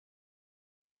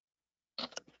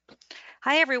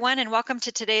Hi, everyone, and welcome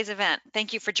to today's event.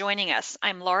 Thank you for joining us.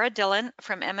 I'm Laura Dillon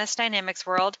from MS Dynamics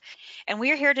World, and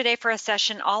we are here today for a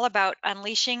session all about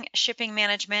unleashing shipping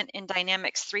management in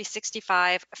Dynamics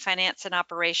 365 Finance and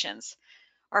Operations.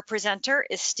 Our presenter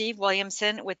is Steve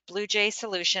Williamson with BluJay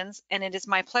Solutions, and it is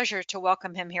my pleasure to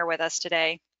welcome him here with us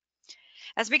today.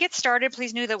 As we get started,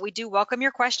 please know that we do welcome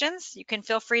your questions. You can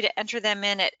feel free to enter them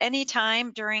in at any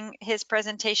time during his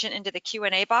presentation into the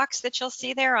Q&A box that you'll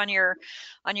see there on your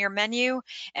menu,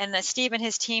 and Steve and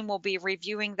his team will be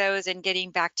reviewing those and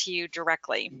getting back to you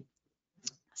directly.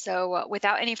 So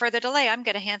without any further delay, I'm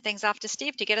going to hand things off to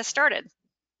Steve to get us started.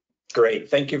 Great,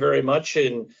 thank you very much,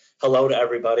 and hello to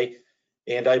everybody.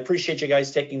 And I appreciate you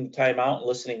guys taking the time out and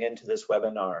listening into this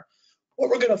webinar. What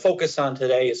we're going to focus on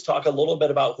today is talk a little bit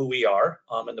about who we are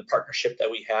and the partnership that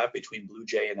we have between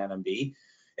BluJay and NMB.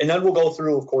 And then we'll go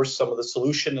through, of course, some of the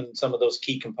solution and some of those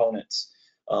key components.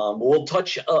 We'll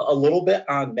touch a little bit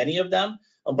on many of them,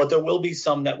 but there will be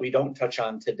some that we don't touch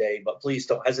on today. But please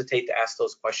don't hesitate to ask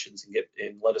those questions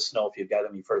and let us know if you've got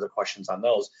any further questions on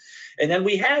those. And then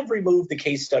we have removed the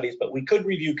case studies, but we could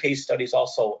review case studies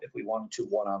also if we wanted to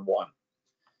one-on-one.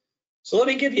 So let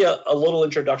me give you a little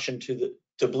introduction to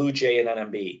BluJay and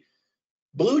NMB.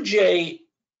 BluJay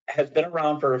has been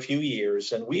around for a few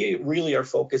years, and we really are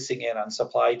focusing in on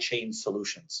supply chain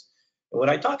solutions. And when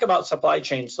I talk about supply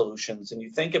chain solutions and you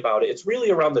think about it, it's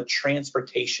really around the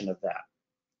transportation of that,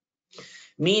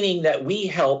 meaning that we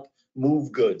help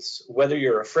move goods, whether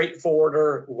you're a freight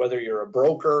forwarder, whether you're a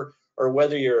broker, or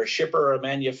whether you're a shipper or a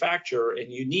manufacturer,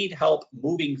 and you need help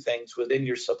moving things within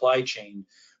your supply chain.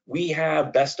 We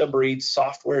have best of breed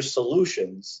software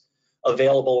solutions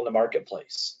available in the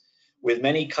marketplace with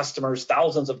many customers,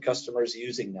 thousands of customers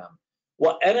using them.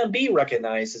 What NMB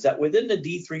recognized is that within the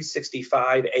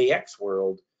D365 AX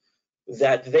world,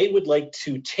 that they would like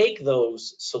to take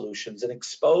those solutions and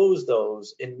expose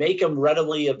those and make them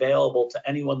readily available to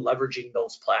anyone leveraging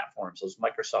those platforms, those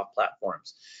Microsoft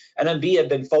platforms. NMB have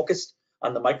been focused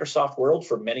on the Microsoft world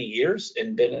for many years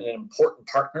and been an important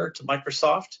partner to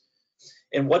Microsoft.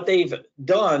 And what they've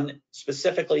done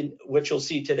specifically, which you'll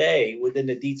see today within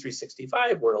the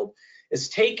D365 world, is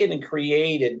taken and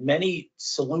created many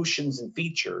solutions and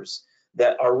features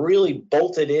that are really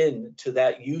bolted in to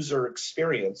that user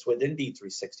experience within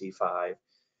D365,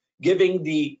 giving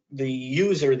the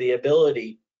user the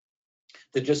ability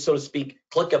to just, so to speak,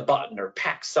 click a button or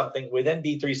pack something within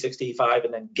D365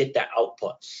 and then get that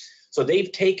output. So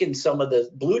they've taken some of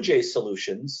the BluJay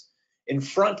solutions and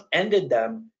front-ended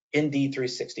them in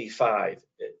D365,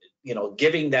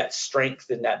 giving that strength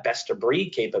and that best of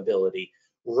breed capability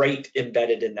right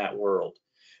embedded in that world.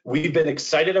 We've been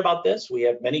excited about this. We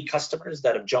have many customers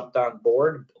that have jumped on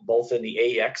board both in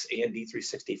the AX and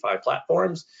D365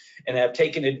 platforms and have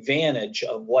taken advantage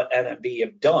of what NMB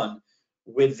have done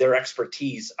with their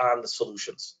expertise on the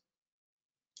solutions.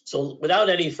 So without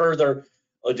any further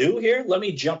ado here, let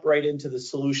me jump right into the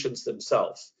solutions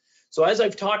themselves. So as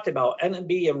I've talked about,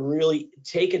 NMB have really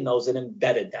taken those and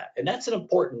embedded that. And that's an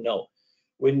important note.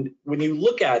 When you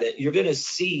look at it, you're going to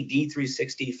see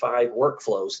D365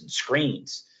 workflows and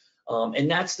screens. And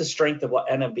that's the strength of what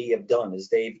NMB have done, is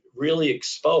they've really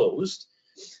exposed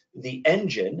the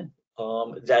engine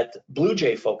that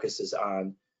BluJay focuses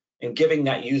on and giving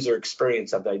that user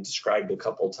experience that I described a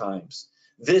couple times.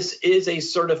 This is a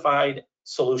certified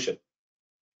solution,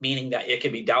 meaning that it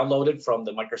can be downloaded from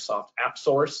the Microsoft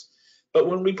AppSource. But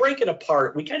when we break it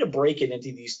apart, we kind of break it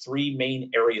into these three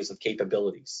main areas of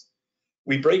capabilities.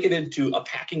 We break it into a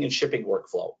packing and shipping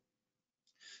workflow.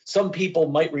 Some people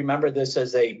might remember this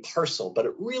as a parcel, but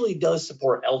it really does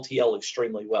support LTL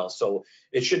extremely well. So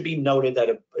it should be noted that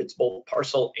it's both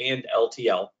parcel and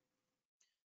LTL.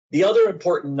 The other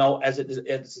important note, as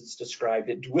it's described,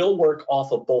 it will work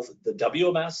off of both the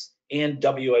WMS and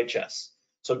WHS.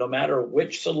 So no matter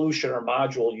which solution or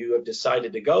module you have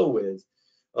decided to go with,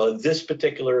 this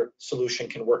particular solution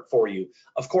can work for you.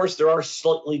 Of course, there are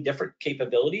slightly different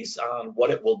capabilities on what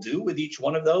it will do with each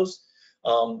one of those,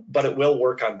 but it will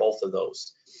work on both of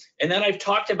those. And then I've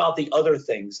talked about the other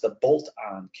things, the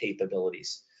bolt-on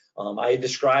capabilities. I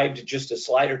described just a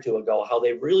slide or two ago how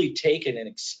they've really taken and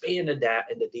expanded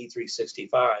that into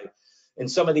D365.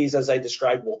 And some of these, as I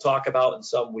described, we'll talk about, and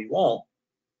some we won't.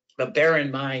 But bear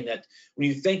in mind that when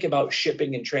you think about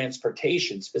shipping and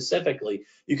transportation specifically,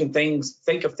 you can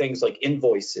think of things like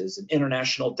invoices and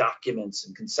international documents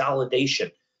and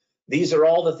consolidation. These are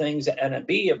all the things that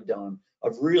NMB have done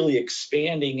of really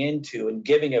expanding into and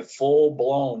giving a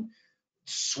full-blown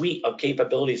suite of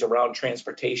capabilities around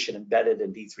transportation embedded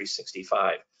in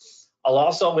D365. I'll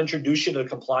also introduce you to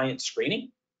compliance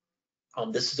screening.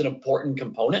 This is an important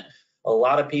component. A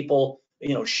lot of people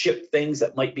ship things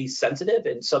that might be sensitive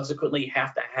and subsequently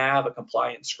have to have a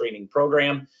compliance screening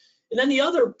program. And then the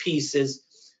other piece is,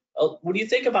 when you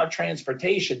think about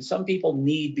transportation, some people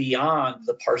need beyond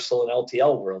the parcel and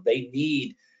LTL world. They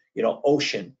need,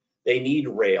 ocean, they need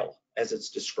rail, as it's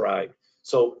described.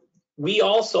 So we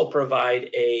also provide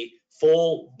a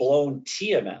full-blown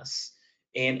TMS,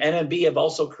 and NMB have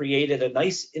also created a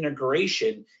nice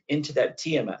integration into that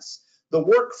TMS. The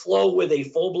workflow with a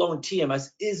full-blown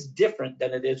TMS is different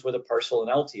than it is with a parcel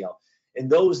and LTL. And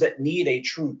those that need a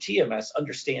true TMS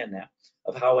understand that,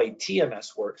 of how a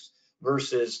TMS works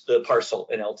versus the parcel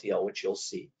and LTL, which you'll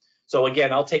see. So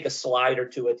again, I'll take a slide or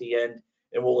two at the end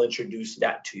and we'll introduce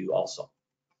that to you also.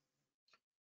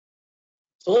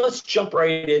 So let's jump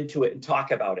right into it and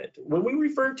talk about it. When we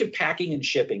refer to packing and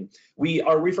shipping, we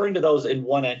are referring to those in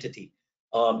one entity.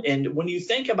 And when you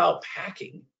think about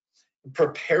packing,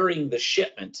 preparing the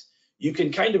shipment, you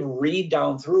can kind of read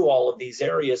down through all of these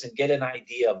areas and get an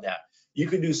idea of that. You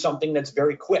can do something that's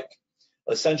very quick,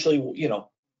 essentially,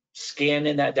 scan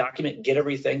in that document and get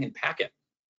everything and pack it.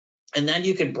 And then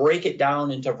you can break it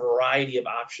down into a variety of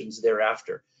options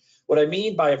thereafter. What I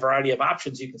mean by a variety of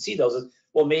options, you can see those as,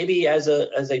 well, maybe as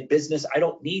a business, I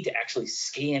don't need to actually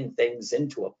scan things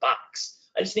into a box.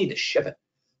 I just need to ship it.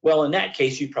 Well, in that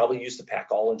case, you probably use the pack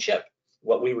all and ship,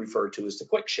 what we refer to as the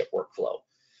quick ship workflow.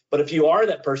 But if you are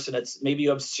that person that's maybe you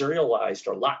have serialized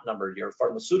or lot numbered, you're a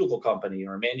pharmaceutical company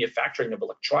or manufacturing of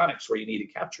electronics where you need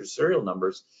to capture serial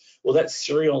numbers, well, that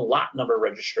serial lot number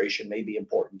registration may be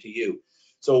important to you.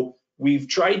 So we've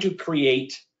tried to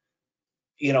create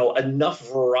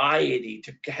enough variety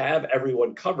to have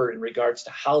everyone covered in regards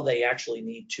to how they actually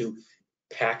need to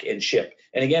pack and ship.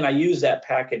 And again, I use that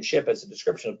pack and ship as a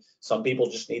description of some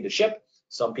people just need to ship,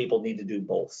 some people need to do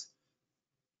both.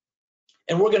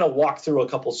 And we're going to walk through a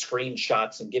couple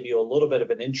screenshots and give you a little bit of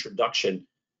an introduction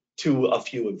to a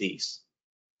few of these.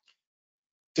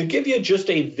 To give you just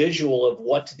a visual of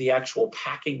what the actual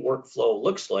packing workflow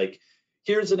looks like,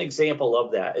 here's an example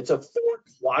of that. It's a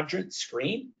 4-quadrant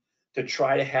screen to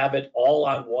try to have it all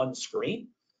on one screen,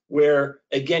 where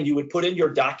again, you would put in your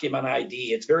document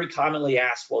ID. It's very commonly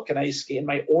asked, well, can I scan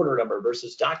my order number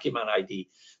versus document ID?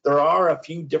 There are a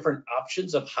few different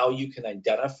options of how you can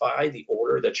identify the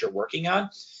order that you're working on,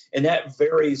 and that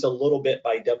varies a little bit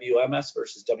by WMS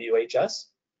versus WHS.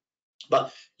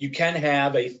 But you can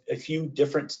have a few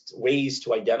different ways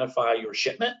to identify your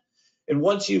shipment. And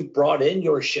once you've brought in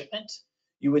your shipment,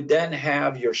 you would then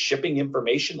have your shipping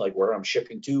information, like where I'm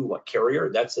shipping to, what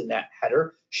carrier, that's in that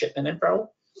header shipment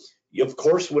info. You, of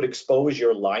course, would expose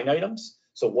your line items.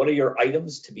 So what are your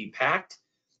items to be packed?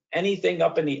 Anything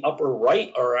up in the upper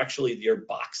right are actually your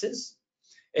boxes.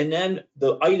 And then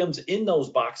the items in those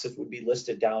boxes would be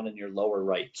listed down in your lower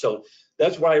right. So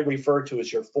that's what I refer to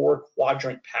as your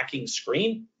 4-quadrant packing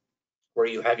screen, where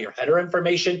you have your header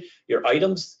information, your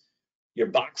items, your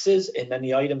boxes, and then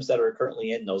the items that are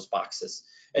currently in those boxes.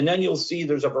 And then you'll see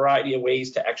there's a variety of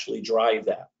ways to actually drive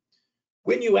that.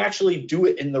 When you actually do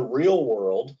it in the real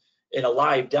world, in a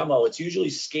live demo, it's usually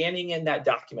scanning in that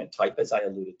document type, as I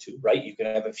alluded to, right? You can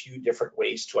have a few different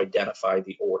ways to identify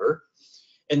the order.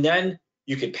 And then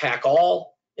you could pack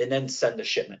all and then send a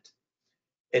shipment.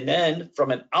 And then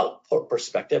from an output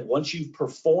perspective, once you've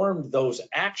performed those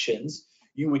actions,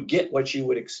 you would get what you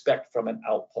would expect from an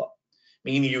output,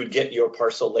 meaning you would get your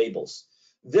parcel labels.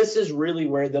 This is really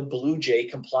where the BluJay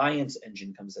compliance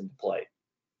engine comes into play.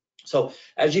 So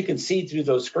as you can see through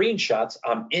those screenshots,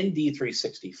 I'm in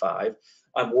D365.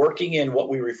 I'm working in what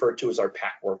we refer to as our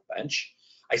pack workbench.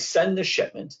 I send the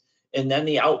shipment, and then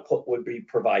the output would be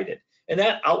provided. And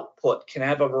that output can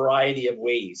have a variety of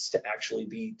ways to actually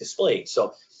be displayed.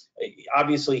 So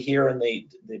obviously here in the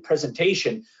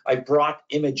presentation, I brought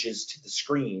images to the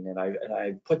screen and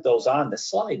I put those on the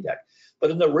slide deck.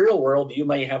 But in the real world, you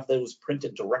may have those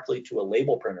printed directly to a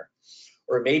label printer.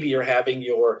 Or maybe you're having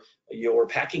your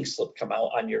packing slip come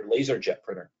out on your LaserJet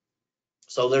printer.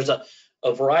 So there's a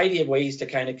variety of ways to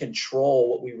kind of control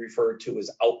what we refer to as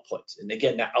output. And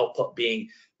again, that output being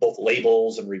both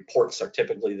labels and reports are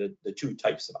typically the two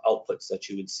types of outputs that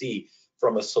you would see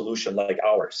from a solution like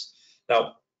ours.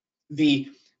 Now, the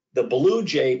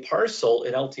BluJay Parcel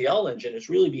and LTL engine is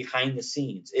really behind the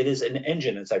scenes. It is an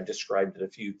engine, as I've described it a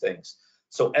few things.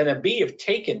 So NMB have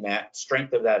taken that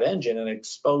strength of that engine and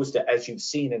exposed it, as you've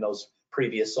seen in those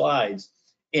previous slides,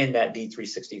 in that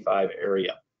D365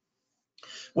 area.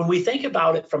 When we think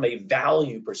about it from a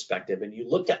value perspective and you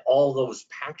look at all those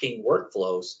packing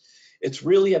workflows, it's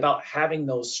really about having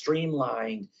those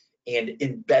streamlined and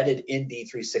embedded in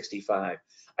D365.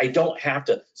 I don't have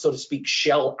to, so to speak,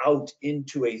 shell out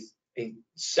into a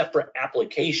separate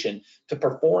application to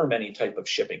perform any type of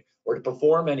shipping or to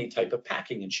perform any type of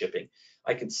packing and shipping.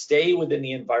 I can stay within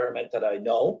the environment that I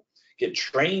know, get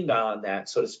trained on that,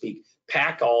 so to speak,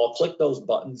 pack all, click those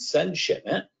buttons, send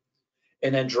shipment,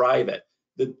 and then drive it.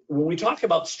 When we talk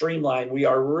about streamline, we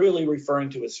are really referring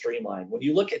to a streamline. When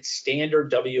you look at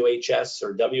standard WHS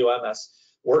or WMS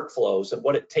workflows and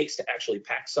what it takes to actually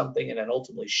pack something and then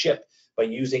ultimately ship by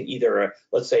using either,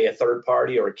 let's say, a third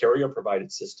party or a carrier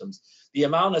provided systems, the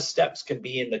amount of steps can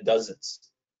be in the dozens,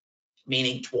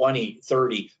 meaning 20,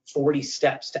 30, 40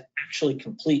 steps to actually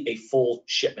complete a full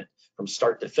shipment from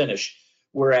start to finish.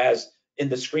 Whereas in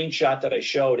the screenshot that I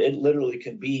showed, it literally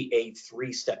can be a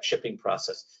 3-step shipping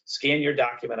process. Scan your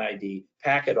document ID,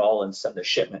 pack it all, and send a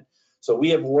shipment. So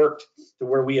we have worked to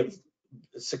where we have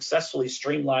successfully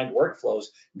streamlined workflows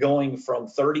going from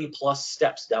 30 plus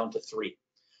steps down to 3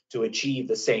 to achieve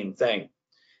the same thing.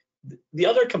 The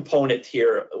other component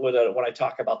here, when I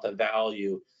talk about the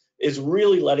value, is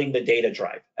really letting the data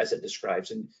drive, as it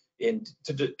describes. And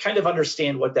to kind of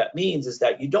understand what that means is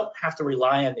that you don't have to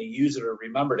rely on the user to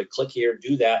remember to click here,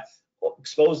 do that,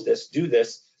 expose this, do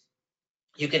this.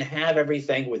 You can have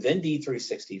everything within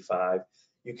D365.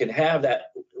 You can have that,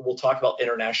 we'll talk about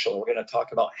international, we're gonna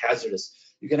talk about hazardous.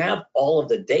 You can have all of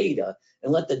the data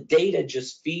and let the data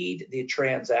just feed the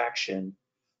transaction,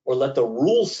 or let the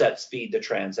rule sets feed the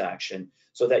transaction,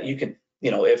 so that you can,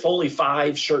 if only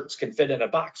 5 shirts can fit in a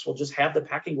box, we'll just have the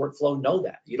packing workflow know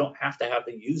that. You don't have to have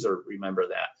the user remember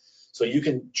that. So you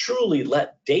can truly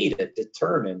let data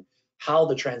determine how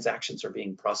the transactions are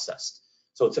being processed.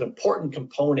 So it's an important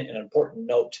component and an important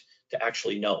note to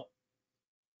actually know.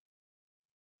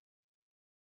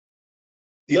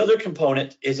 The other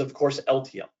component is, of course,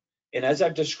 LTL. And as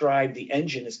I've described, the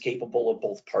engine is capable of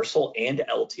both parcel and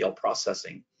LTL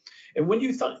processing. And when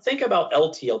you think about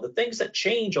LTL, the things that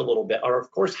change a little bit are, of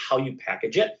course, how you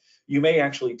package it. You may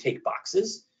actually take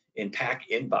boxes and pack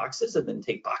in boxes, and then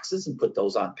take boxes and put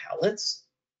those on pallets,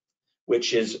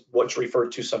 which is what's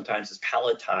referred to sometimes as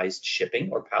palletized shipping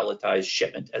or palletized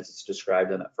shipment, as it's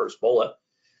described in that first bullet.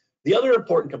 The other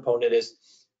important component is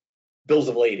bills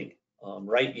of lading,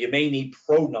 right? You may need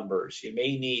pro numbers, you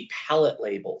may need pallet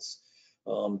labels.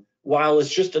 While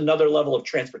it's just another level of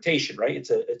transportation, right? It's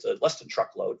a less than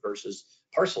truckload versus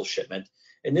parcel shipment.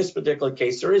 In this particular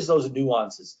case, there is those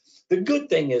nuances. The good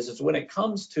thing is when it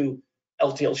comes to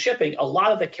LTL shipping, a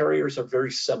lot of the carriers are very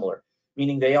similar,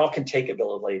 meaning they all can take a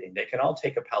bill of lading, they can all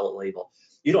take a pallet label.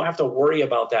 You don't have to worry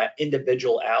about that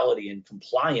individuality and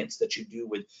compliance that you do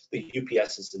with the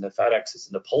UPSs and the FedExes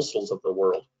and the Postals of the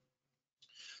world.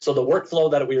 So the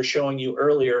workflow that we were showing you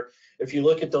earlier, if you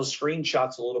look at those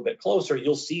screenshots a little bit closer,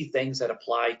 you'll see things that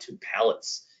apply to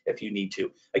pallets if you need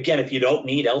to. Again, if you don't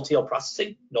need LTL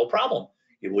processing, no problem.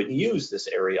 You wouldn't use this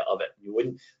area of it. You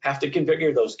wouldn't have to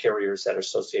configure those carriers that are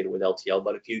associated with LTL.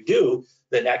 But if you do,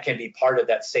 then that can be part of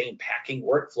that same packing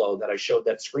workflow that I showed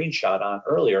that screenshot on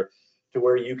earlier, to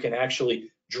where you can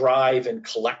actually drive and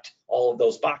collect all of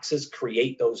those boxes,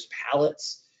 create those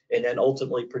pallets, and then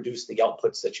ultimately produce the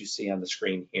outputs that you see on the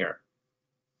screen here.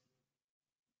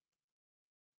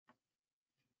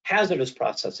 Hazardous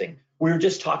processing. We were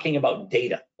just talking about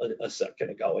data a second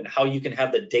ago and how you can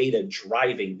have the data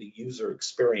driving the user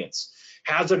experience.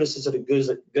 Hazardous is a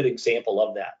good example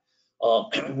of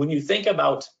that. When you think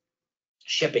about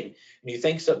shipping, and you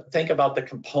think about the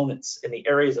components and the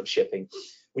areas of shipping,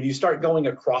 when you start going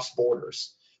across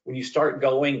borders, when you start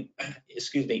going,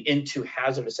 into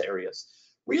hazardous areas,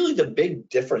 really the big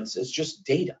difference is just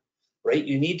data, right?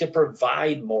 You need to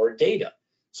provide more data.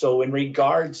 So in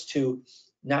regards to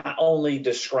not only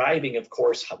describing, of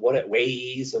course, what it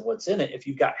weighs and what's in it, if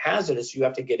you've got hazardous, you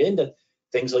have to get into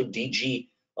things like DG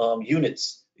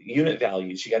unit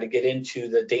values. You got to get into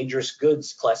the dangerous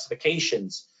goods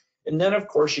classifications. And then, of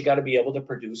course, you got to be able to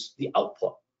produce the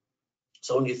output.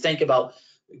 So when you think about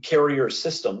carrier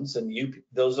systems, and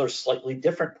those are slightly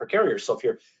different per carrier. So if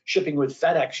you're shipping with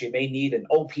FedEx, you may need an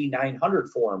OP900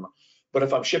 form. But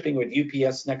if I'm shipping with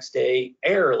UPS Next Day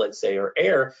Air, let's say, or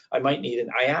Air, I might need an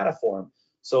IATA form.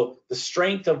 So the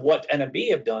strength of what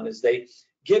NMB have done is they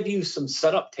give you some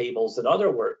setup tables in other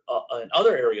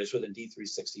areas within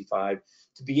D365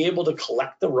 to be able to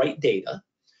collect the right data,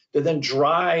 to then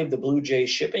drive the BluJay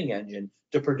shipping engine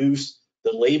to produce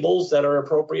the labels that are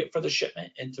appropriate for the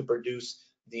shipment, and to produce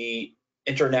the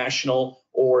international,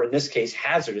 or in this case,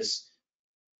 hazardous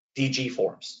DG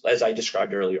forms, as I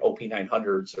described earlier,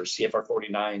 OP900s or CFR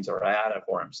 49s or IATA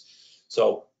forms.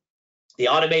 So the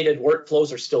automated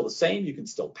workflows are still the same. You can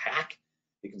still pack,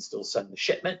 you can still send the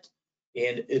shipment,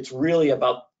 and it's really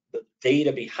about the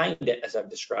data behind it, as I've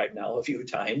described now a few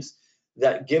times,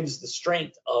 that gives the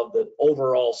strength of the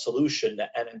overall solution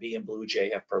that NMB and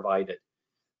BluJay have provided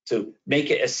to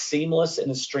make it as seamless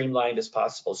and as streamlined as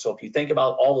possible. So if you think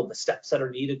about all of the steps that are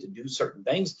needed to do certain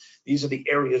things, these are the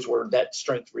areas where that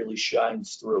strength really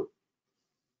shines through.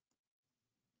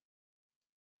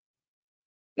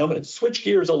 Now I'm going to switch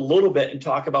gears a little bit and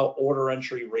talk about order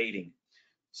entry rating.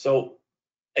 So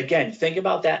again, think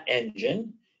about that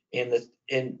engine,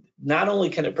 and not only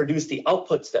can it produce the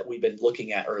outputs that we've been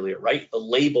looking at earlier, right? The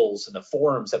labels and the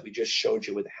forms that we just showed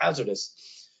you with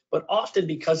hazardous, but often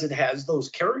because it has those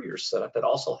carriers set up, it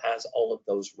also has all of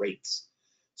those rates.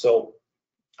 So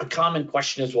a common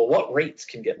question is, well, what rates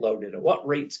can get loaded and what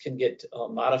rates can get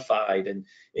modified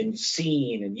and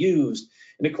seen and used?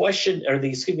 And the question, or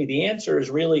the answer is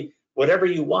really whatever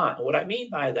you want. And what I mean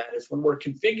by that is when we're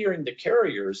configuring the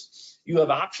carriers, you have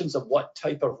options of what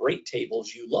type of rate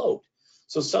tables you load.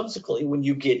 So subsequently, when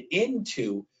you get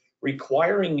into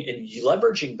requiring and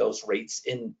leveraging those rates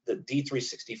in the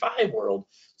D365 world,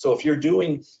 so if you're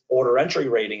doing order entry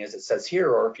rating, as it says here,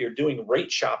 or if you're doing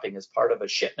rate shopping as part of a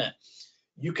shipment,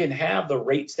 you can have the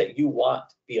rates that you want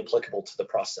be applicable to the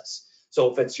process.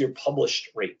 So if it's your published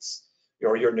rates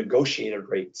or your negotiated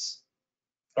rates,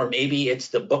 or maybe it's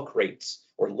the book rates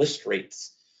or list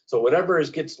rates. So whatever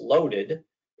gets loaded,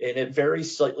 and it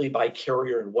varies slightly by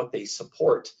carrier and what they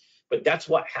support, but that's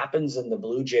what happens in the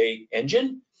BluJay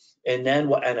engine. And then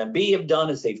what NMB have done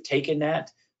is they've taken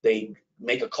that, they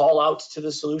make a call out to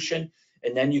the solution,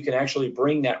 and then you can actually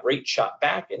bring that rate shop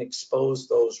back and expose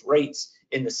those rates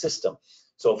in the system.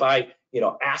 So if I,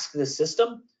 ask the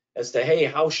system as to, hey,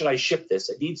 how should I ship this?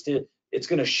 It's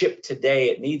going to ship today.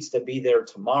 It needs to be there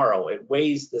tomorrow. It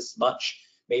weighs this much.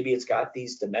 Maybe it's got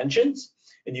these dimensions,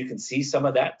 and you can see some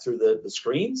of that through the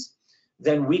screens.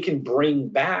 Then we can bring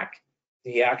back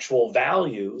the actual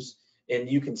values, and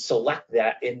you can select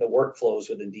that in the workflows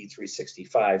within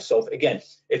D365. So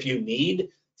if you need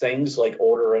things like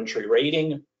order entry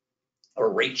rating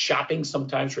or rate shopping,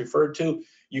 sometimes referred to,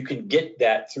 you can get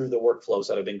that through the workflows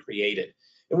that have been created.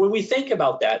 And when we think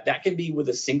about that, that can be with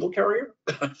a single carrier.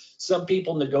 Some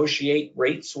people negotiate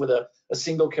rates with a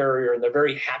single carrier and they're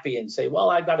very happy and say, well,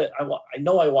 I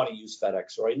know I want to use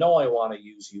FedEx, or I know I want to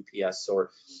use UPS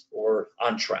or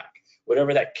OnTrack,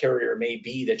 whatever that carrier may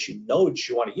be that you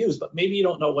want to use, but maybe you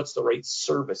don't know what's the right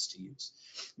service to use.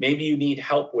 Maybe you need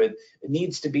help with, it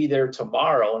needs to be there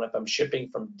tomorrow. And if I'm shipping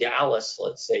from Dallas,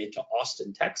 let's say, to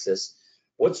Austin, Texas,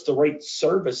 what's the right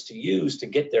service to use to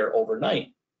get there overnight?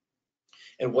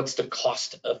 And what's the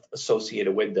cost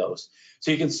associated with those? So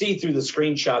you can see through the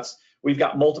screenshots, we've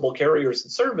got multiple carriers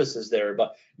and services there,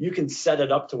 but you can set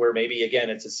it up to where maybe, again,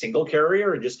 it's a single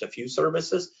carrier and just a few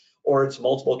services, or it's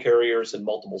multiple carriers and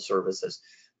multiple services.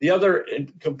 The other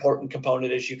important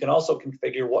component is you can also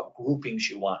configure what groupings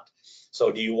you want.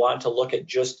 So do you want to look at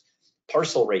just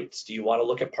parcel rates? Do you want to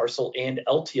look at parcel and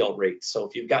LTL rates? So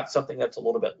if you've got something that's a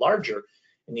little bit larger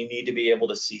and you need to be able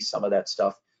to see some of that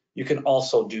stuff, you can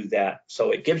also do that.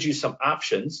 So it gives you some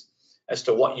options as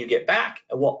to what you get back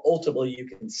and what ultimately you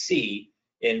can see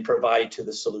and provide to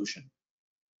the solution.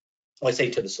 Well, I say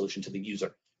to the solution, to the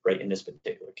user, right, in this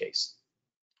particular case.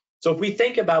 So if we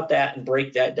think about that and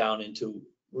break that down into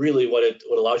really what it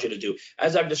allows you to do,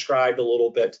 as I've described a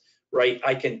little bit, right,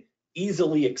 I can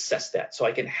easily access that. So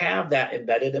I can have that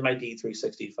embedded in my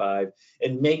D365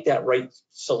 and make that right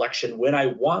selection when I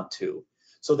want to,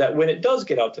 so that when it does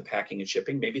get out to packing and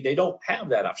shipping, maybe they don't have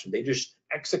that option. They just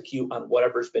execute on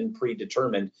whatever's been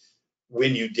predetermined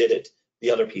when you did it.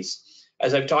 The other piece,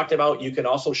 as I've talked about, you can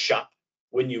also shop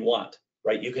when you want,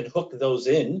 right? You can hook those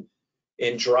in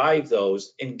and drive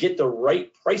those and get the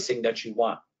right pricing that you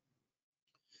want.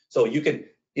 So you can,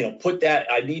 put that,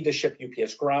 I need to ship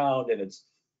UPS ground and it's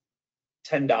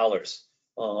 $10.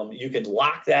 You can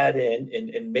lock that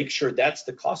in and make sure that's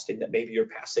the costing that maybe you're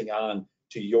passing on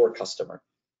to your customer.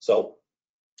 So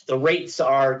the rates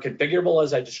are configurable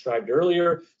as I described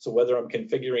earlier. So whether I'm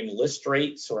configuring list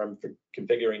rates or I'm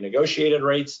configuring negotiated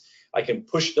rates, I can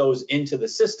push those into the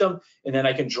system, and then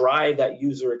I can drive that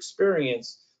user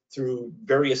experience through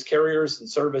various carriers and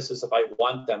services if I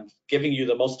want them, giving you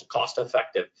the most cost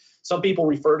effective. Some people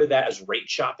refer to that as rate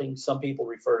shopping. Some people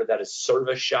refer to that as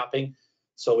service shopping.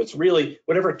 So it's really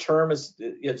whatever term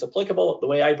it's applicable. The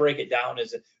way I break it down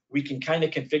is that we can kind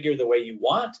of configure the way you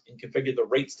want and configure the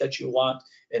rates that you want,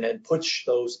 and then push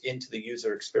those into the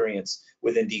user experience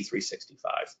within D365.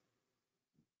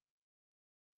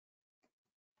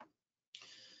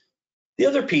 The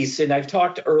other piece, and I've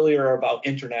talked earlier about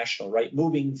international, right?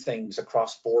 Moving things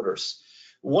across borders.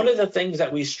 One of the things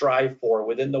that we strive for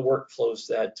within the workflows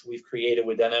that we've created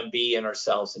with NMB and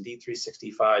ourselves in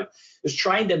D365 is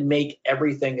trying to make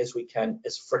everything as we can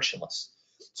as frictionless.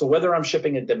 So whether I'm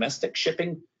shipping a domestic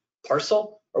shipping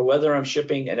parcel, or whether I'm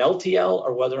shipping an LTL,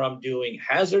 or whether I'm doing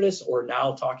hazardous, or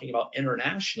now talking about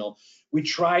international, we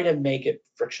try to make it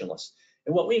frictionless.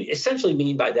 And what we essentially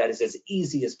mean by that is as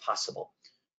easy as possible,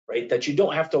 right? That you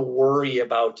don't have to worry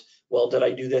about, well, did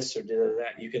I do this or did I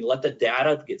that? You can let the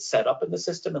data get set up in the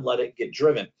system and let it get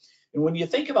driven. And when you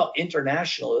think about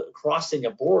international, crossing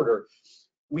a border,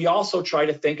 we also try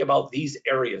to think about these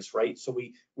areas, right? So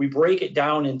we break it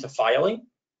down into filing.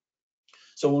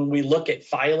 So when we look at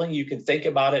filing, you can think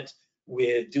about it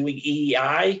with doing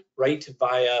EEI, right,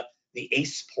 via the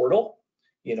ACE portal.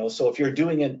 You know, so if you're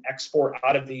doing an export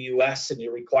out of the US and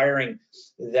you're requiring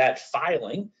that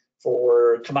filing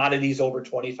for commodities over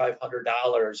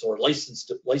 $2,500 or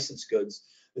licensed goods,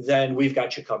 then we've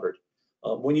got you covered.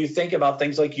 When you think about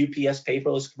things like UPS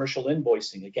paperless commercial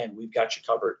invoicing, again, we've got you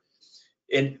covered.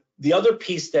 And the other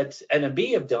piece that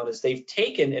NMB have done is they've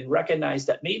taken and recognized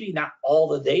that maybe not all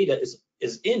the data is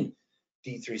in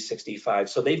D365.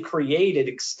 So they've created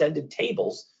extended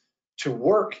tables to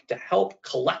work to help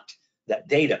collect that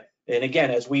data. And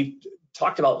again, as we've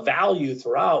talked about value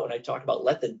throughout, and I talked about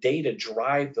let the data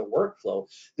drive the workflow,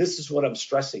 this is what I'm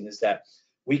stressing, is that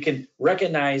we can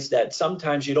recognize that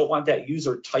sometimes you don't want that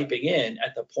user typing in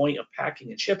at the point of packing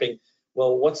and shipping,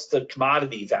 well, what's the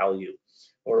commodity value?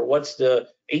 Or what's the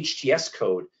HTS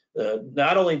code?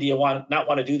 Not only do you not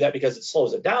want to do that because it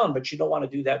slows it down, but you don't want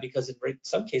to do that because in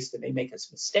some cases they may make a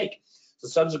mistake. So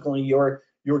subsequently your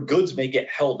goods may get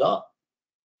held up,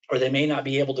 or they may not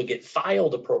be able to get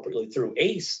filed appropriately through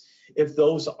ACE if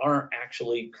those aren't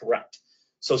actually correct.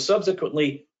 So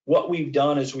subsequently, what we've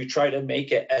done is we try to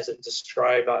make it, as it's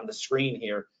described on the screen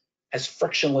here, as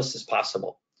frictionless as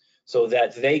possible, so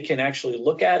that they can actually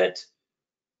look at it,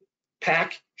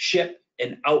 pack, ship,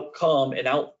 and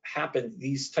out happen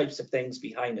these types of things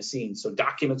behind the scenes. So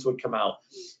documents would come out,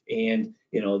 and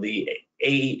you know the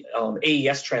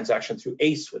AES transaction through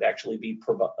ACE would actually be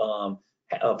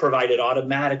provided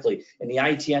automatically, and the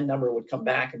ITN number would come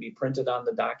back and be printed on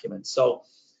the document. So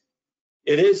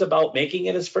it is about making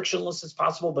it as frictionless as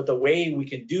possible, but the way we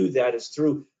can do that is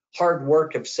through hard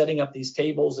work of setting up these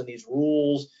tables and these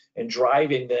rules and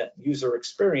driving the user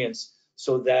experience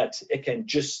so that it can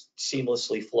just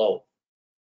seamlessly flow.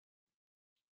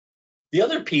 The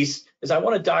other piece is I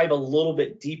want to dive a little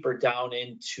bit deeper down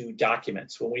into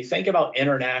documents. When we think about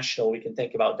international, we can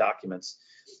think about documents.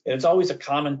 And it's always a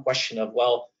common question of,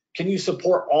 well, can you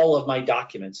support all of my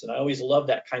documents? And I always love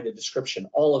that kind of description,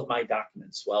 all of my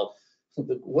documents. Well,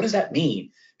 what does that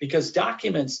mean? Because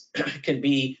documents can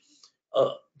be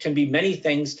many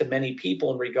things to many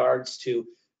people in regards to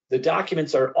the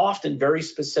documents are often very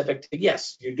specific to,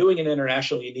 yes, you're doing an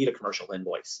international, you need a commercial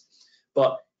invoice.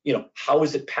 But you know, how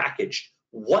is it packaged?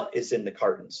 What is in the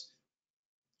cartons?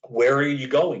 Where are you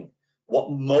going? What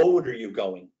mode are you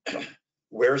going?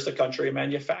 Where's the country of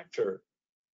manufacture?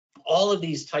 All of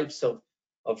these types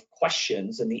of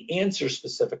questions and the answers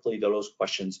specifically to those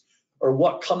questions are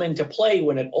what come into play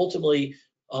when it ultimately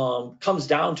comes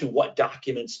down to what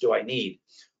documents do I need.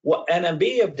 What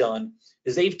NMB have done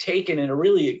is they've taken and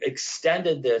really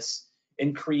extended this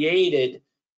and created,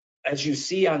 as you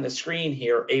see on the screen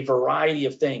here, a variety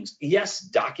of things. Yes,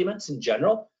 documents in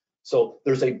general. So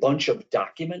there's a bunch of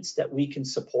documents that we can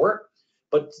support,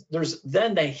 but there's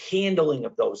then the handling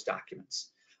of those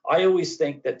documents. I always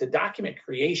think that the document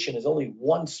creation is only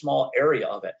one small area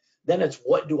of it. Then it's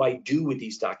what do I do with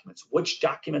these documents? Which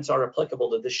documents are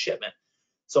applicable to this shipment?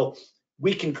 So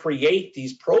we can create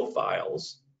these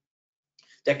profiles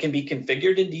that can be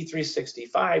configured in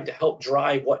D365 to help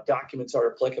drive what documents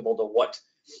are applicable to what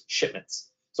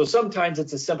shipments. So sometimes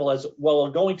it's as simple as, well,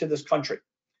 I'm going to this country.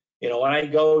 You know, when I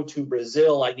go to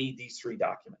Brazil, I need these 3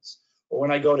 documents. Or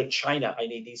when I go to China, I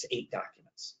need these 8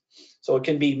 documents. So it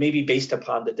can be maybe based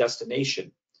upon the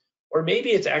destination. Or maybe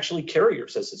it's actually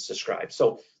carriers as it's described.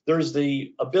 So there's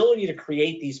the ability to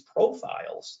create these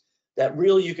profiles that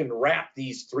really you can wrap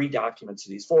these 3 documents,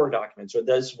 these 4 documents, or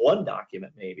this 1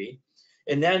 document maybe,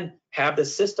 and then have the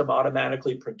system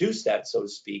automatically produce that, so to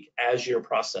speak, as you're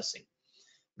processing.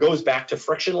 Goes back to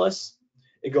frictionless.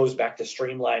 It goes back to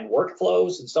streamlined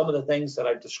workflows and some of the things that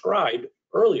I've described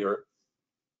earlier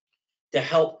to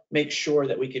help make sure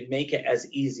that we can make it as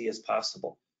easy as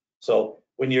possible. So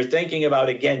when you're thinking about,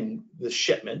 again, the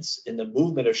shipments and the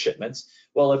movement of shipments,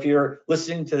 well, if you're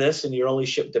listening to this and you're only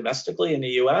shipped domestically in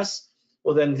the US,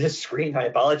 well, then this screen, I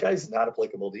apologize, is not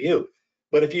applicable to you.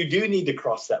 But if you do need to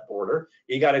cross that border,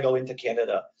 you got to go into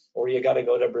Canada, or you got to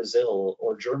go to Brazil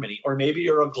or Germany, or maybe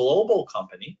you're a global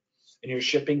company and you're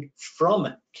shipping from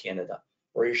Canada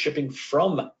or you're shipping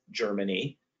from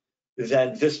Germany,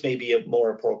 then this may be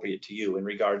more appropriate to you in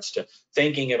regards to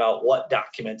thinking about what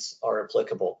documents are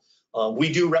applicable.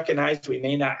 We do recognize we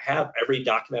may not have every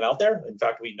document out there. In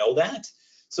fact, we know that.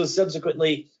 So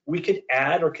subsequently, we could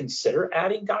add or consider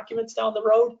adding documents down the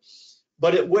road,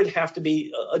 but it would have to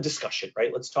be a discussion,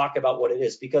 right? Let's talk about what it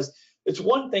is, because it's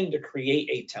one thing to create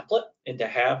a template and to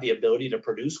have the ability to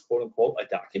produce, quote unquote, a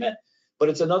document, but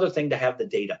it's another thing to have the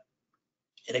data.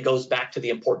 And it goes back to the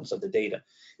importance of the data,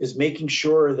 is making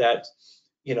sure that,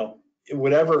 you know,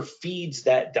 whatever feeds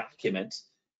that document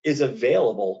is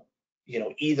available, you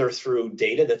know, either through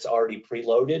data that's already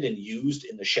preloaded and used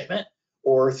in the shipment,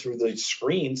 or through the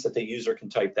screens that the user can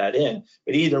type that in.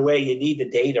 But either way, you need the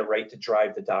data, right, to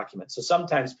drive the document. So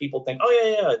sometimes people think, oh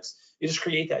yeah, you just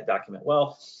create that document.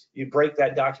 Well, you break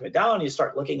that document down, and you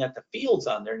start looking at the fields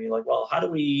on there, and you're like, well, how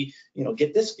do we, you know,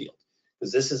 get this field?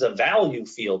 Because this is a value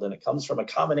field and it comes from a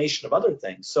combination of other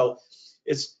things. So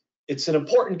it's an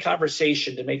important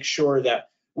conversation to make sure that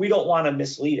we don't want to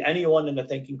mislead anyone into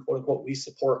thinking, quote unquote, we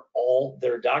support all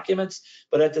their documents.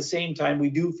 But at the same time,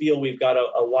 we do feel we've got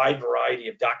a wide variety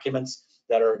of documents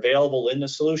that are available in the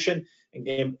solution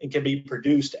and can be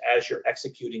produced as you're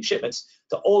executing shipments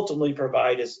to ultimately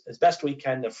provide as best we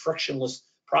can the frictionless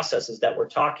processes that we're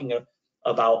talking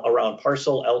about around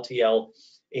parcel, LTL,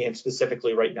 and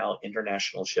specifically right now,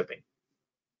 international shipping.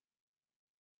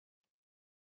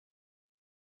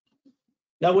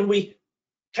 Now, when we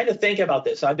kind of think about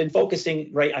this, I've been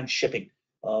focusing right on shipping.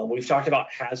 We've talked about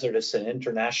hazardous and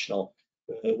international.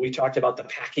 We talked about the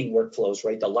packing workflows,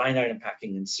 right? The line item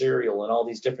packing and serial and all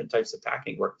these different types of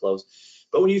packing workflows.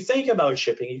 But when you think about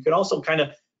shipping, you can also kind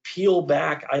of peel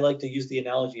back. I like to use the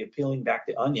analogy of peeling back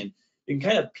the onion. You can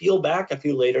kind of peel back a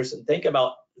few layers and think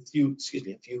about a few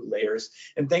layers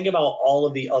and think about all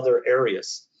of the other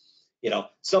areas. You know,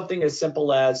 something as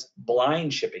simple as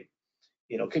blind shipping,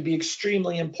 you know, could be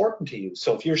extremely important to you.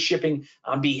 So if you're shipping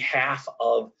on behalf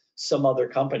of some other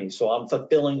company, so I'm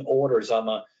fulfilling orders, I'm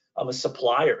a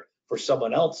supplier for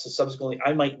someone else, so subsequently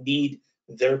I might need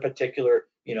their particular,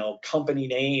 you know, company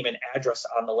name and address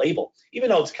on the label, even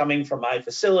though it's coming from my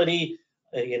facility.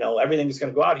 You know, everything's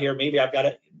going to go out here. Maybe I've got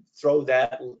to throw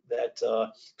that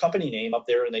company name up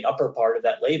there in the upper part of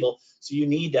that label. So you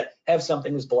need to have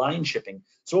something that's blind shipping.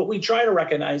 So what we try to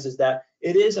recognize is that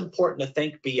it is important to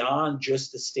think beyond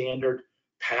just the standard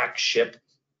pack ship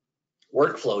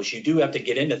workflows. You do have to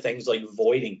get into things like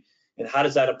voiding, and how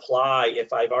does that apply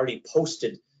if I've already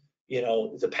posted, you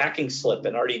know, the packing slip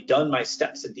and already done my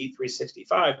steps in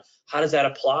D365? How does that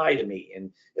apply to me?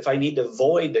 And if I need to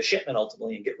void the shipment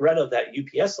ultimately and get rid of that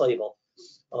UPS label,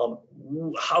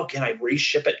 how can I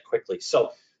reship it quickly?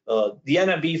 So the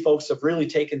NMB folks have really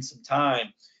taken some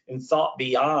time and thought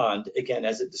beyond, again,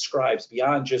 as it describes,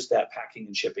 beyond just that packing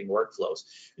and shipping workflows.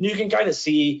 And you can kind of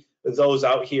see those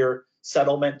out here,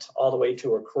 settlement all the way to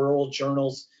accrual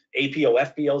journals. APO,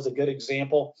 FBO is a good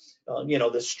example. You know,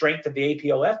 the strength of the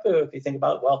APO, FBO, if you think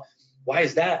about, well, why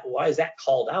is that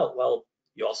called out? Well,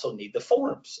 you also need the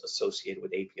forms associated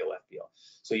with APO, FBO.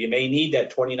 So you may need that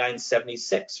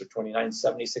 2976 or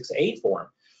 2976A form.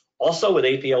 Also with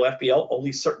APO, FBO,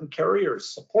 only certain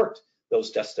carriers support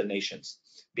those destinations,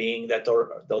 being that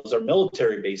those are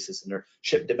military bases and they're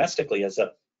shipped domestically as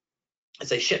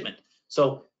a shipment.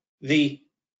 So the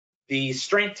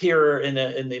strength here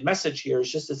in the message here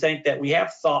is just to think that we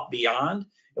have thought beyond,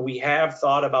 and we have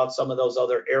thought about some of those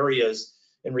other areas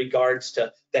in regards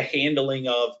to the handling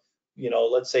of, you know,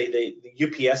 let's say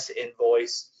the UPS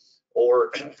invoice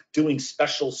or doing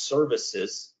special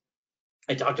services.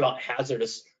 I talked about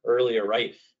hazardous earlier,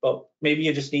 right? But maybe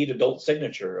you just need adult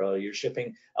signature. You're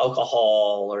shipping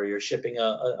alcohol, or you're shipping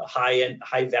a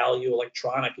high value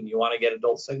electronic, and you want to get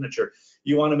adult signature.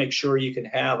 You want to make sure you can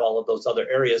have all of those other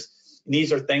areas. And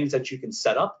these are things that you can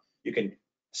set up. You can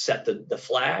set the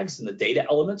flags and the data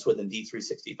elements within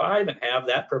D365 and have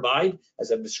that provide,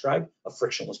 as I've described, a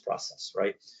frictionless process,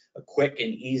 right? A quick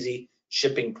and easy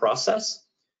shipping process,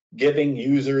 giving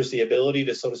users the ability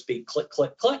to, so to speak, click,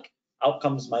 click, click, out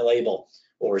comes my label,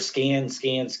 or scan,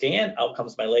 scan, scan, out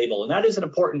comes my label. And that is an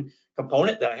important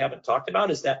component that I haven't talked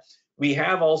about, is that we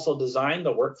have also designed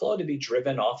the workflow to be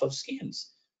driven off of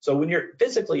scans. So when you're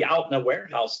physically out in a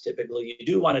warehouse, typically you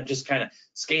do want to just kind of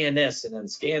scan this and then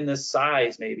scan this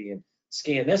size maybe and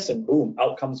scan this, and boom,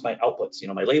 out comes my outputs. You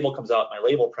know, my label comes out, my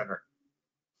label printer.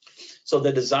 So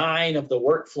the design of the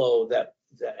workflow that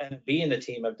the NMB and the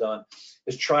team have done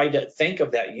is try to think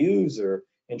of that user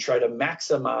and try to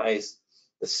maximize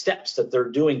the steps that they're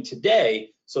doing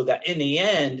today, so that in the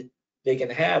end, they can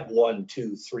have 1,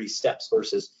 2, 3 steps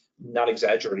versus, not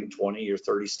exaggerating, 20 or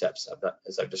 30 steps,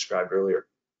 as I've described earlier.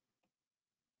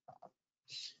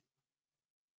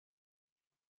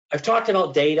 I've talked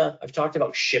about data, I've talked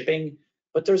about shipping,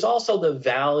 but there's also the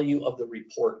value of the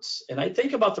reports. And I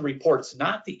think about the reports,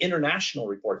 not the international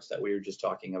reports that we were just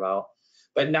talking about,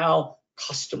 but now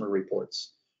customer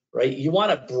reports, right? You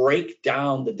want to break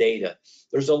down the data.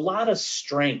 There's a lot of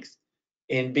strength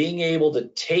in being able to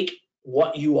take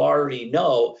what you already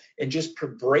know and just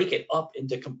break it up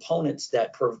into components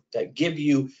that give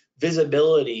you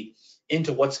visibility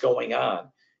into what's going on.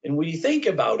 And when you think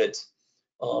about it,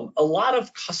 a lot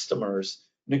of customers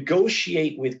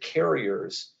negotiate with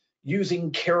carriers using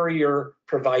carrier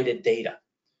provided data.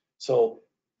 So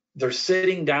they're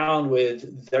sitting down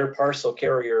with their parcel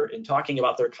carrier and talking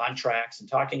about their contracts and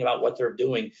talking about what they're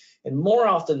doing. And more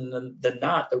often than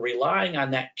not, they're relying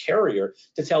on that carrier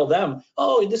to tell them,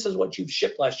 oh, this is what you've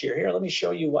shipped last year. Here, let me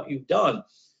show you what you've done.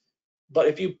 But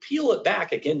if you peel it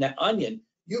back, again, that onion,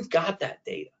 you've got that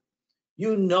data.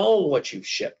 You know what you've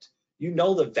shipped. You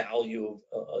know the value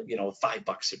of, $5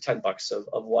 or $10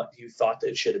 of what you thought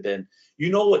that it should have been. You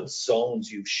know what zones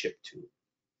you've shipped to.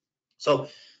 So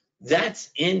that's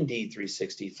in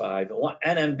D365. And what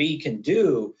NMB can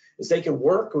do is they can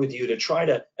work with you to try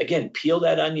to, again, peel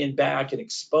that onion back and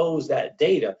expose that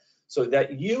data so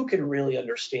that you can really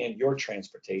understand your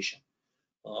transportation.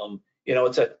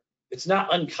 It's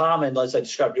not uncommon, as I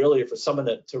described earlier, for someone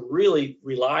to really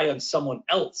rely on someone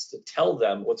else to tell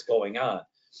them what's going on.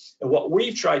 And what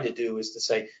we've tried to do is to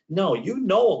say, no, you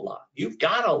know a lot. You've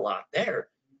got a lot there.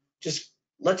 Just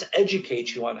let's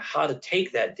educate you on how to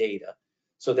take that data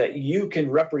so that you can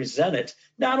represent it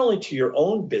not only to your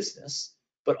own business,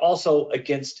 but also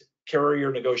against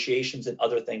carrier negotiations and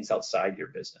other things outside your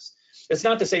business. It's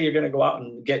not to say you're going to go out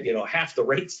and get half the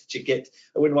rates that you get.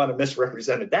 I wouldn't want to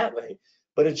misrepresent it that way,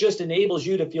 but it just enables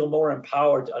you to feel more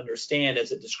empowered to understand,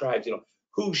 as it describes,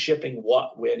 who's shipping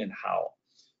what, when, and how.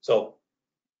 So,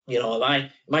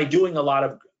 am I doing a lot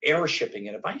of air shipping?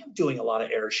 And if I am doing a lot of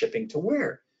air shipping, to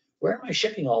where am I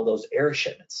shipping all those air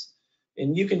shipments?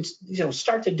 And you can,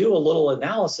 start to do a little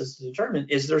analysis to determine,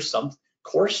 is there some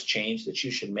course change that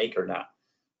you should make or not?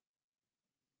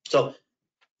 So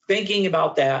thinking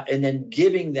about that and then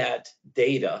giving that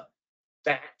data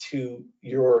back to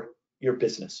your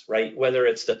business, right? Whether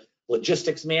it's the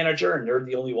logistics manager and they're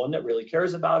the only one that really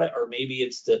cares about it, or maybe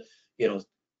it's the,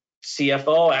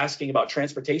 CFO asking about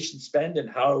transportation spend and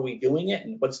how are we doing it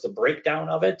and what's the breakdown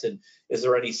of it, and is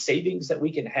there any savings that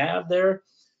we can have there?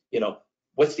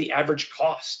 What's the average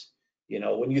cost?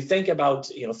 When you think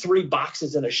about 3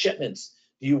 boxes in a shipment,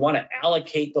 do you want to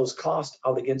allocate those costs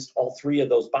out against all 3 of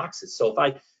those boxes? So if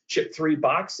I ship 3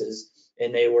 boxes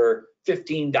and they were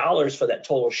 $15 for that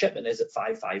total shipment, is it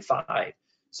 $555?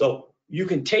 So you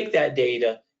can take that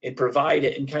data and provide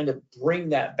it and kind of bring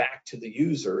that back to the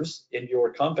users in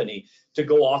your company to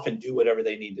go off and do whatever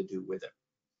they need to do with it.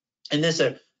 And this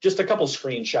is just a couple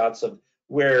screenshots of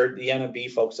where the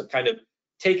NMB folks have kind of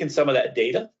taken some of that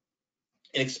data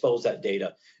and exposed that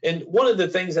data. And one of the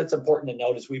things that's important to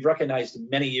note is we've recognized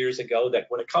many years ago that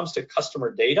when it comes to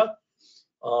customer data,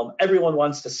 everyone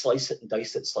wants to slice it and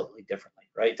dice it slightly differently,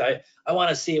 right? I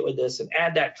want to see it with this and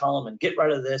add that column and get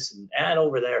rid of this and add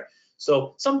over there.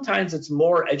 So sometimes it's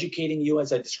more educating you,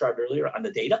 as I described earlier, on the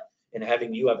data and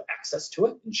having you have access to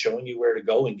it and showing you where to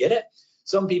go and get it.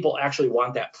 Some people actually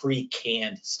want that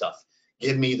pre-canned stuff.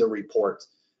 Give me the report.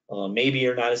 Maybe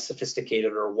you're not as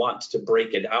sophisticated or want to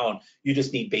break it down. You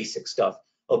just need basic stuff.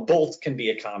 Both can be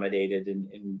accommodated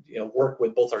and work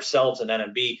with both ourselves and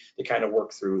NMB to kind of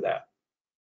work through that.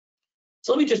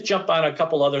 So let me just jump on a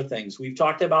couple other things. We've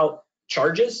talked about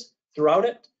charges throughout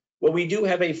it. Well, we do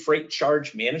have a freight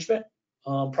charge management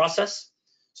process.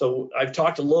 So I've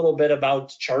talked a little bit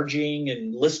about charging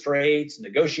and list rates,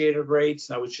 negotiated rates,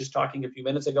 and I was just talking a few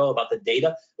minutes ago about the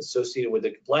data associated with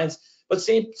the compliance. But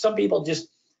some people just,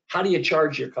 how do you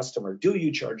charge your customer? Do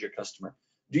you charge your customer?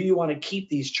 Do you want to keep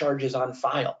these charges on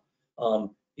file?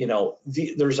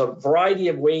 There's a variety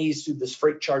of ways through this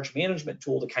freight charge management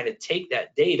tool to kind of take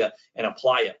that data and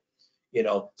apply it.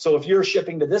 So if you're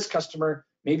shipping to this customer,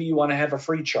 maybe you want to have a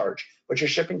free charge, but you're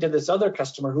shipping to this other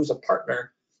customer who's a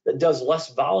partner that does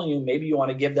less volume, maybe you want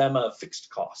to give them a fixed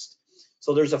cost.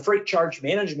 So there's a freight charge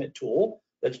management tool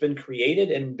that's been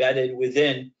created and embedded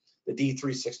within the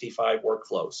D365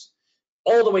 workflows.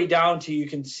 All the way down to, you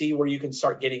can see where you can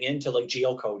start getting into like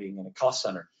geocoding and a cost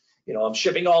center. I'm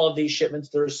shipping all of these shipments,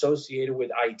 they're associated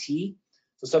with IT.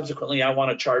 So subsequently, I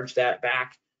want to charge that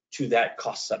back to that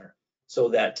cost center so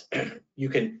that you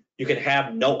can you can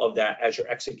have note of that as you're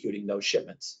executing those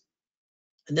shipments.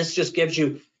 And this just gives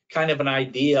you kind of an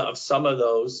idea of some of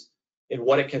those and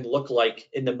what it can look like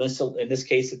in this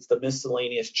case, it's the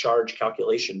miscellaneous charge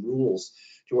calculation rules,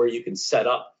 to where you can set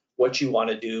up what you want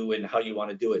to do and how you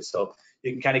want to do it. So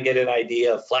you can kind of get an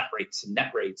idea of flat rates and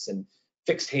net rates and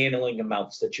fixed handling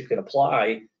amounts that you can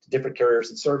apply to different carriers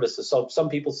and services. So some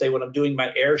people say, when I'm doing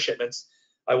my air shipments,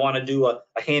 I want to do a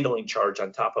handling charge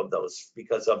on top of those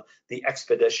because of the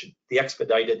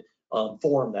expedited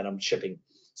form that I'm shipping.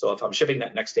 So if I'm shipping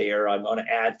that next day air, I'm going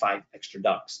to add 5 extra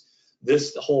ducks.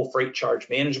 The whole freight charge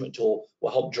management tool will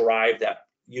help drive that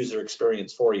user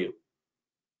experience for you.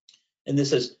 And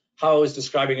this is how I was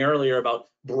describing earlier about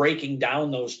breaking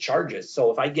down those charges.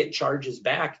 So if I get charges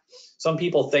back, some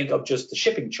people think of just the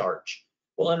shipping charge.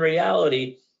 Well, in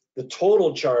reality, the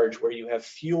total charge, where you have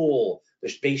fuel,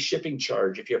 the base shipping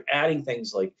charge, if you're adding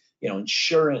things like,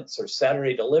 insurance or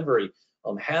Saturday delivery,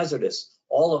 hazardous,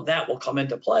 all of that will come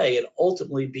into play and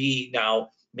ultimately be now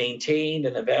maintained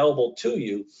and available to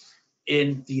you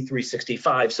in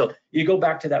D365. So you go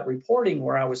back to that reporting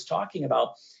where I was talking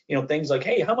about, things like,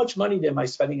 hey, how much money am I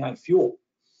spending on fuel,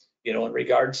 in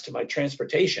regards to my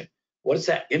transportation? What does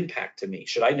that impact to me?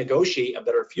 Should I negotiate a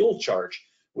better fuel charge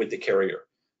with the carrier?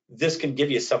 This can give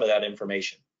you some of that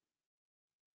information.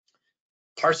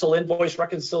 Parcel invoice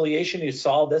reconciliation, you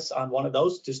saw this on one of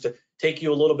those. Just to take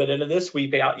you a little bit into this, we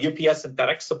pay out UPS and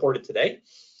FedEx supported today.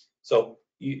 So,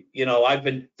 I've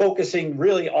been focusing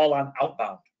really all on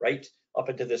outbound, right, up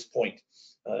until this point,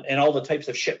 and all the types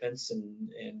of shipments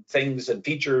and things and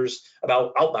features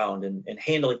about outbound and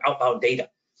handling outbound data.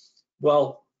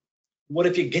 Well, what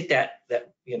if you get that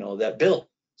bill?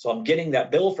 So I'm getting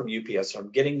that bill from UPS, or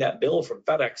I'm getting that bill from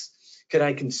FedEx. Can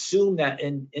I consume that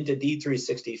into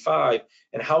D365?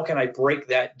 And how can I break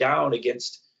that down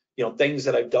against things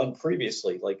that I've done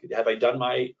previously? Like, have I done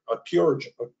my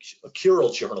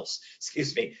accrual journals?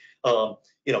 Excuse me.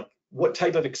 What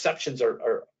type of exceptions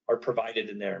are provided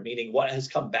in there? Meaning, what has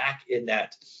come back in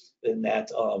that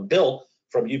bill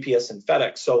from UPS and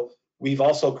FedEx? So we've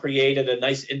also created a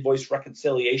nice invoice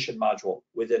reconciliation module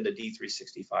within the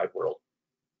D365 world.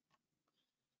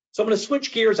 So I'm going to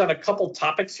switch gears on a couple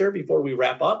topics here before we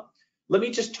wrap up. Let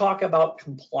me just talk about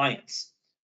compliance.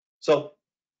 So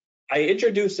I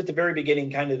introduced at the very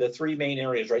beginning kind of the 3 main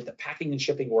areas, right? The packing and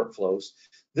shipping workflows.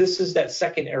 This is that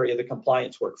second area, the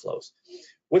compliance workflows.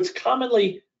 What's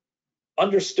commonly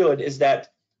understood is that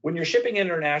when you're shipping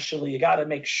internationally, you got to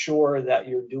make sure that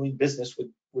you're doing business with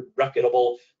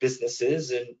reputable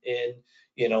businesses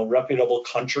in reputable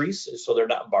countries, so they're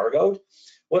not embargoed.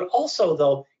 But also,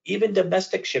 though, even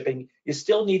domestic shipping, you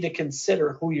still need to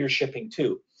consider who you're shipping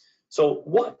to. So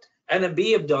what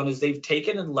NMB have done is they've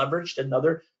taken and leveraged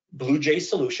another BluJay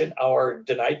solution, our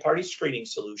denied party screening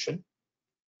solution.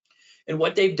 And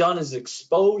what they've done is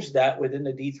expose that within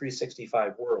the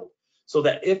D365 world, so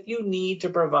that if you need to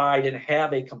provide and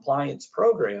have a compliance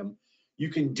program, you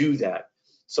can do that.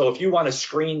 So if you want to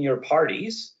screen your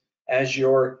parties as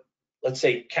you're, let's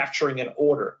say, capturing an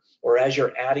order, or as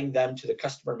you're adding them to the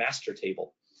customer master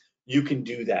table, you can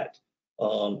do that.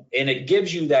 And it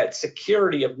gives you that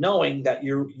security of knowing that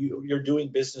you're doing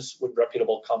business with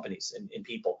reputable companies and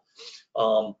people.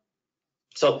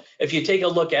 So if you take a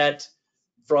look at,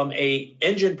 from a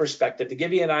engine perspective, to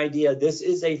give you an idea, this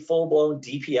is a full-blown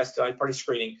DPS, denied party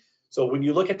screening. So when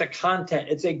you look at the content,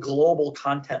 it's a global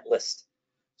content list.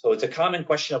 So it's a common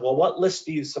question of, well, what list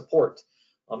do you support?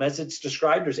 As it's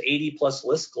described, there's 80+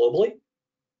 lists globally.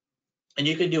 And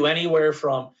you can do anywhere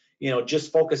from,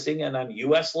 just focusing in on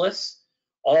US lists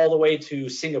all the way to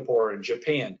Singapore and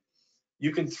Japan.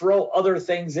 You can throw other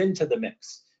things into the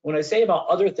mix. When I say about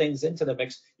other things into the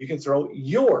mix, you can throw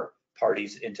your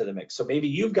parties into the mix. So maybe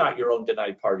you've got your own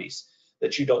denied parties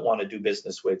that you don't want to do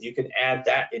business with. You can add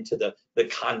that into the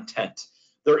content.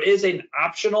 There is an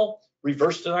optional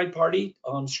reverse denied party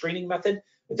screening method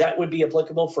that would be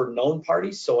applicable for known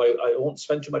parties. So I won't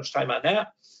spend too much time on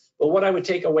that. But what I would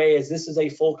take away is this is a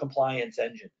full compliance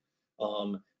engine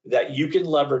that you can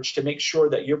leverage to make sure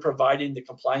that you're providing the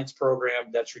compliance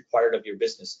program that's required of your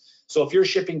business. So if you're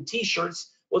shipping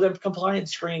t-shirts, well, then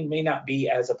compliance screening may not be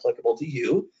as applicable to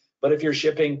you. But if you're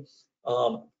shipping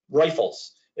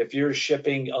rifles, if you're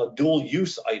shipping dual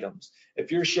use items,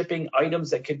 if you're shipping items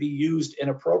that could be used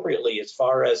inappropriately as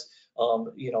far as,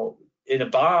 in a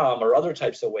bomb or other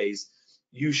types of ways,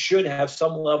 you should have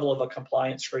some level of a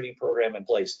compliance screening program in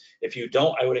place. If you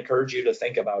don't, I would encourage you to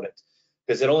think about it,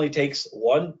 because it only takes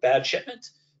one bad shipment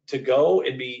to go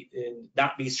and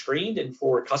not be screened, and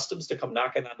for customs to come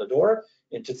knocking on the door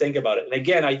and to think about it. And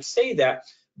again, I'd say that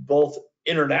both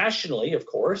internationally, of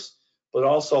course, but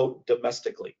also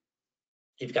domestically.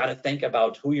 you've got to think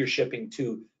about who you're shipping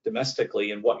to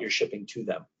domestically and what you're shipping to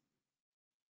them.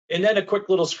 And then a quick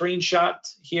little screenshot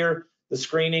here, the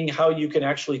screening, how you can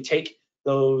actually take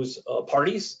those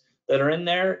parties that are in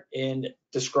there and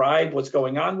describe what's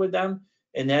going on with them.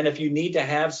 And then if you need to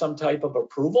have some type of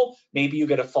approval, maybe you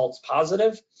get a false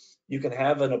positive, you can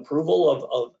have an approval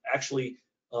of actually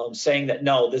saying that,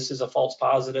 no, this is a false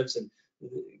positives, and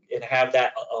have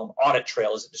that audit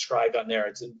trail as it described on there.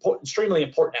 It's extremely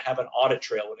important to have an audit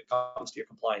trail when it comes to your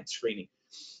compliance screening.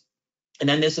 And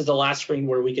then this is the last screen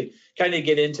where we can kind of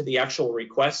get into the actual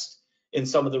request and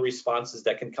some of the responses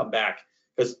that can come back,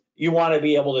 because you want to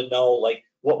be able to know, like,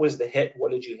 what was the hit,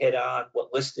 what did you hit on,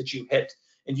 what list did you hit,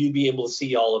 and you'd be able to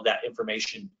see all of that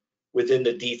information within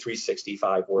the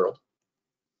D365 world.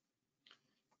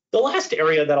 The last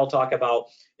area that I'll talk about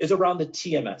is around the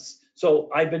TMS. So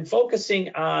I've been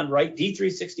focusing on, right,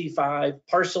 D365,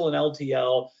 Parcel and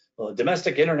LTL,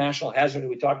 domestic, international, hazard.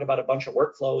 We talked about a bunch of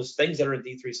workflows, things that are in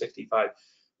D365.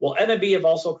 Well, NMB have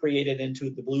also created into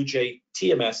the BluJay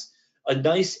TMS a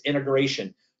nice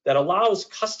integration that allows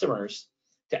customers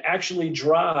to actually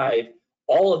drive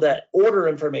all of that order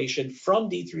information from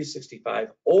D365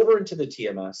 over into the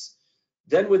TMS.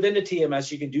 Then within the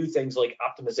TMS, you can do things like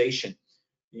optimization.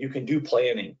 You can do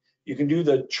planning. You can do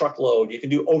the truckload. You can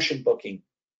do ocean booking,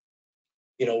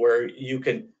 where you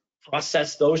can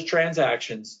process those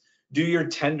transactions, do your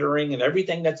tendering and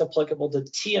everything that's applicable to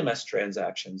TMS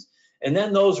transactions. And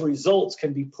then those results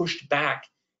can be pushed back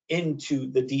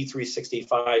into the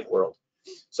D365 world.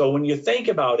 So when you think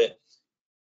about it,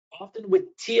 often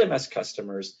with TMS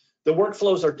customers, the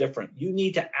workflows are different. You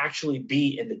need to actually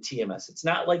be in the TMS. It's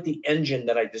not like the engine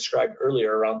that I described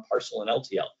earlier around Parcel and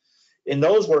LTL. In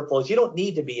those workflows, you don't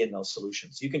need to be in those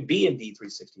solutions. You can be in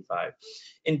D365.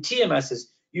 In TMSs,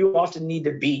 you often need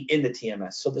to be in the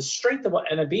TMS. So the strength of what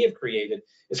NMB have created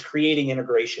is creating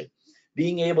integration,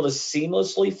 being able to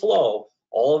seamlessly flow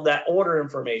all of that order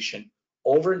information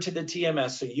over into the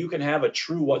TMS so you can have a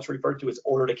true, what's referred to as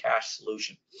order to cash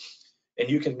solution.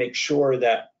 And you can make sure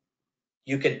that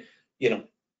you can,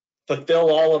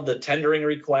 fulfill all of the tendering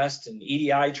requests and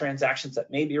EDI transactions that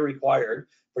may be required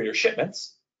for your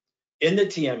shipments in the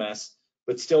TMS,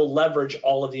 but still leverage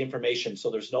all of the information so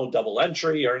there's no double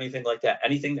entry or anything like that.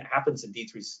 Anything that happens in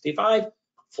D365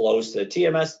 flows to the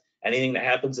TMS. Anything that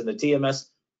happens in the TMS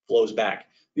flows back.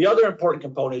 The other important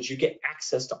component is you get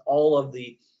access to all of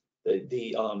the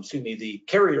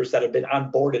carriers that have been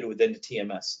onboarded within the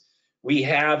TMS. We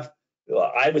have,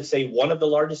 I would say, one of the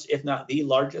largest, if not the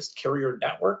largest, carrier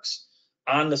networks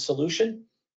on the solution.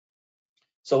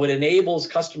 So it enables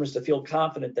customers to feel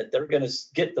confident that they're going to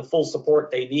get the full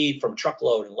support they need from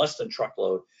truckload and less than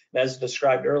truckload. And as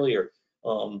described earlier,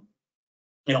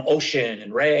 ocean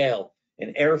and rail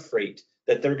and air freight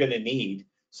that they're going to need,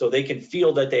 so they can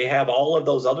feel that they have all of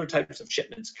those other types of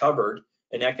shipments covered,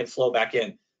 and that can flow back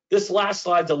in. This last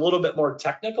slide's a little bit more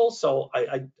technical, so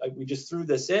we just threw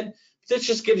this in. This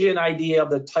just gives you an idea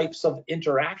of the types of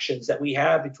interactions that we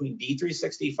have between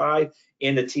D365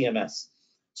 and the TMS.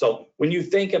 So when you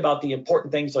think about the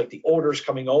important things like the orders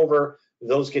coming over,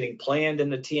 those getting planned in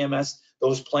the TMS,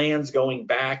 those plans going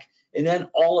back, and then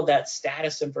all of that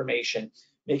status information,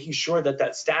 making sure that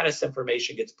that status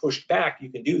information gets pushed back, you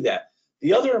can do that.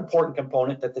 The other important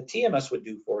component that the TMS would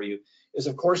do for you is,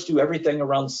 of course, do everything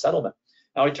around settlement.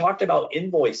 Now, I talked about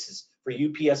invoices for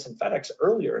UPS and FedEx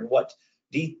earlier and what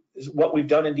we've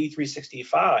done in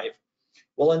D365.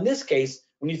 Well, in this case,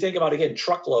 when you think about, again,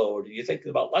 truckload, you think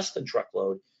about less than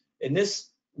truckload, and this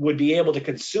would be able to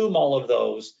consume all of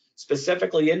those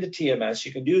specifically into TMS.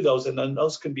 You can do those, and then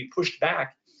those can be pushed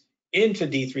back into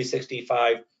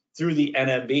D365 through the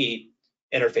NMB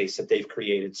interface that they've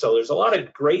created. So there's a lot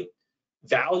of great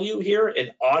value here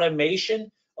in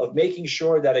automation of making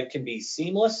sure that it can be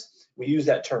seamless. We use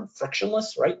that term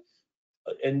frictionless, right?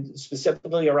 And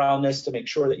specifically around this to make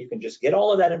sure that you can just get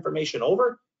all of that information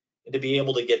over and to be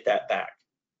able to get that back.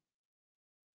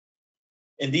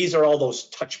 And these are all those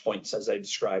touch points, as I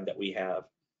described, that we have.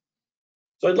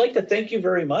 So I'd like to thank you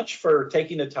very much for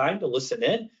taking the time to listen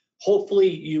in. Hopefully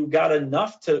you got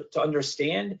enough to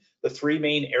understand the three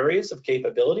main areas of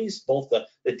capabilities, both the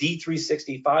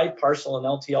D365 Parcel and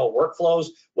LTL workflows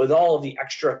with all of the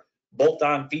extra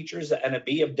bolt-on features that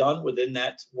NMB have done within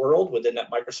that world, within that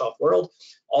Microsoft world,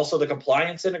 also the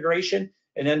compliance integration,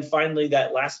 and then finally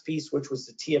that last piece, which was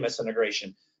the TMS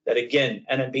integration, that again,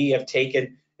 NMB have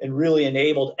taken and really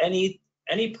enabled any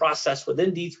process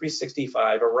within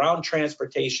D365 around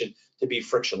transportation to be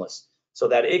frictionless so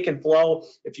that it can flow.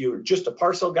 If you're just a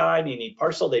parcel guy and you need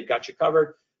parcel, they've got you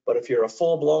covered. But if you're a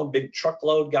full-blown big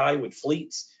truckload guy with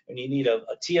fleets and you need a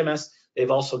TMS,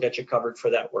 they've also got you covered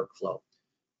for that workflow.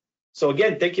 So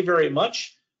again, thank you very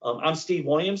much. I'm Steve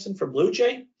Williamson from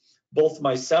BluJay. Both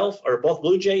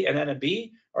BluJay and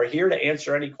NMB are here to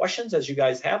answer any questions as you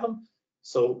guys have them.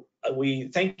 So we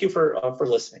thank you for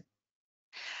listening.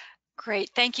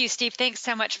 Great. Thank you, Steve. Thanks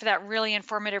so much for that really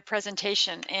informative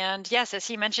presentation. And yes, as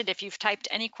he mentioned, if you've typed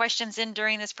any questions in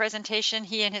during this presentation,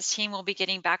 he and his team will be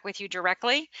getting back with you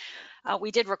directly.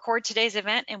 We did record today's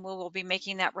event, and we will be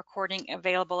making that recording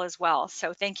available as well.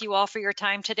 So thank you all for your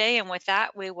time today. And with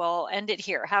that, we will end it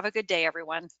here. Have a good day,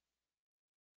 everyone.